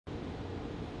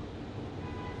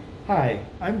Hi,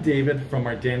 I'm David from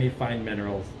Mardani Fine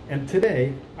Minerals, and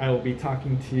today I will be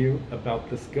talking to you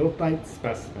about this goethite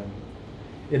specimen.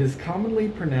 It is commonly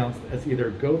pronounced as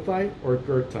either goethite or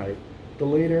goethite, the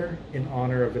latter in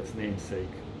honor of its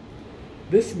namesake.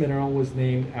 This mineral was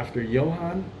named after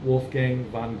Johann Wolfgang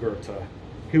von Goethe,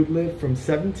 who lived from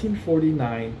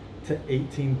 1749 to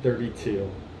 1832.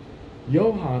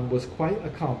 Johann was quite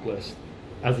accomplished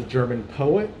as a German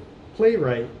poet,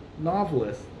 playwright,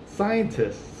 novelist,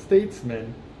 scientist,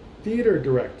 statesman, theater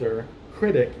director,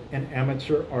 critic, and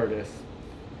amateur artist.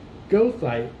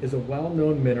 Goethite is a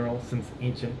well-known mineral since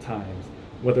ancient times,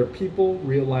 whether people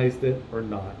realized it or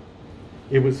not.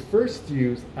 It was first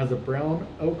used as a brown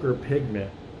ochre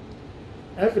pigment.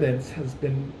 Evidence has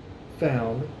been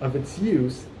found of its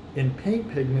use in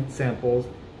paint pigment samples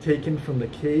taken from the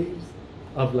caves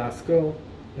of Lascaux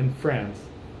in France,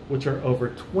 which are over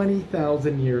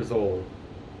 20,000 years old.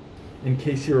 In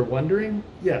case you were wondering,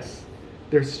 yes,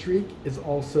 their streak is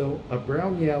also a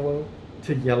brown yellow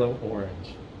to yellow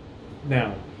orange.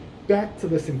 Now, back to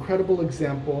this incredible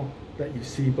example that you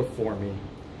see before me.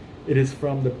 It is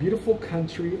from the beautiful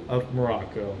country of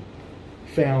Morocco,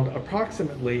 found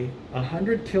approximately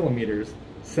 100 kilometers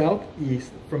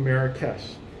southeast from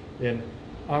Marrakesh in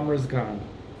Amerzgane.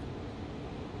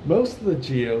 Most of the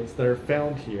geodes that are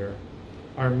found here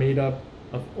are made up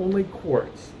of only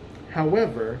quartz.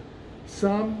 However,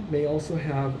 some may also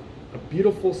have a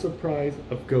beautiful surprise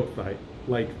of goethite,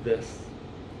 like this.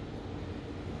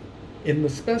 In the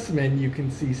specimen, you can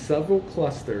see several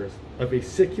clusters of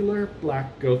acicular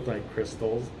black goethite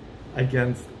crystals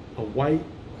against a white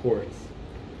quartz.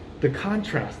 The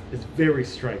contrast is very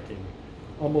striking,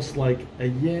 almost like a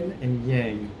yin and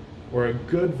yang, or a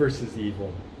good versus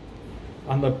evil.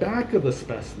 On the back of the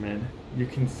specimen, you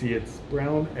can see its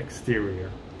brown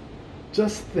exterior.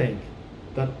 Just think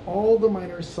that all the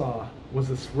miners saw was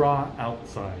this raw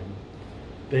outside.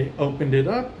 They opened it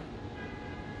up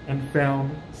and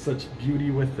found such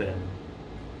beauty within.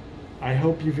 I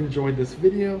hope you've enjoyed this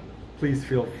video. Please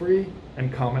feel free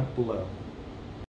and comment below.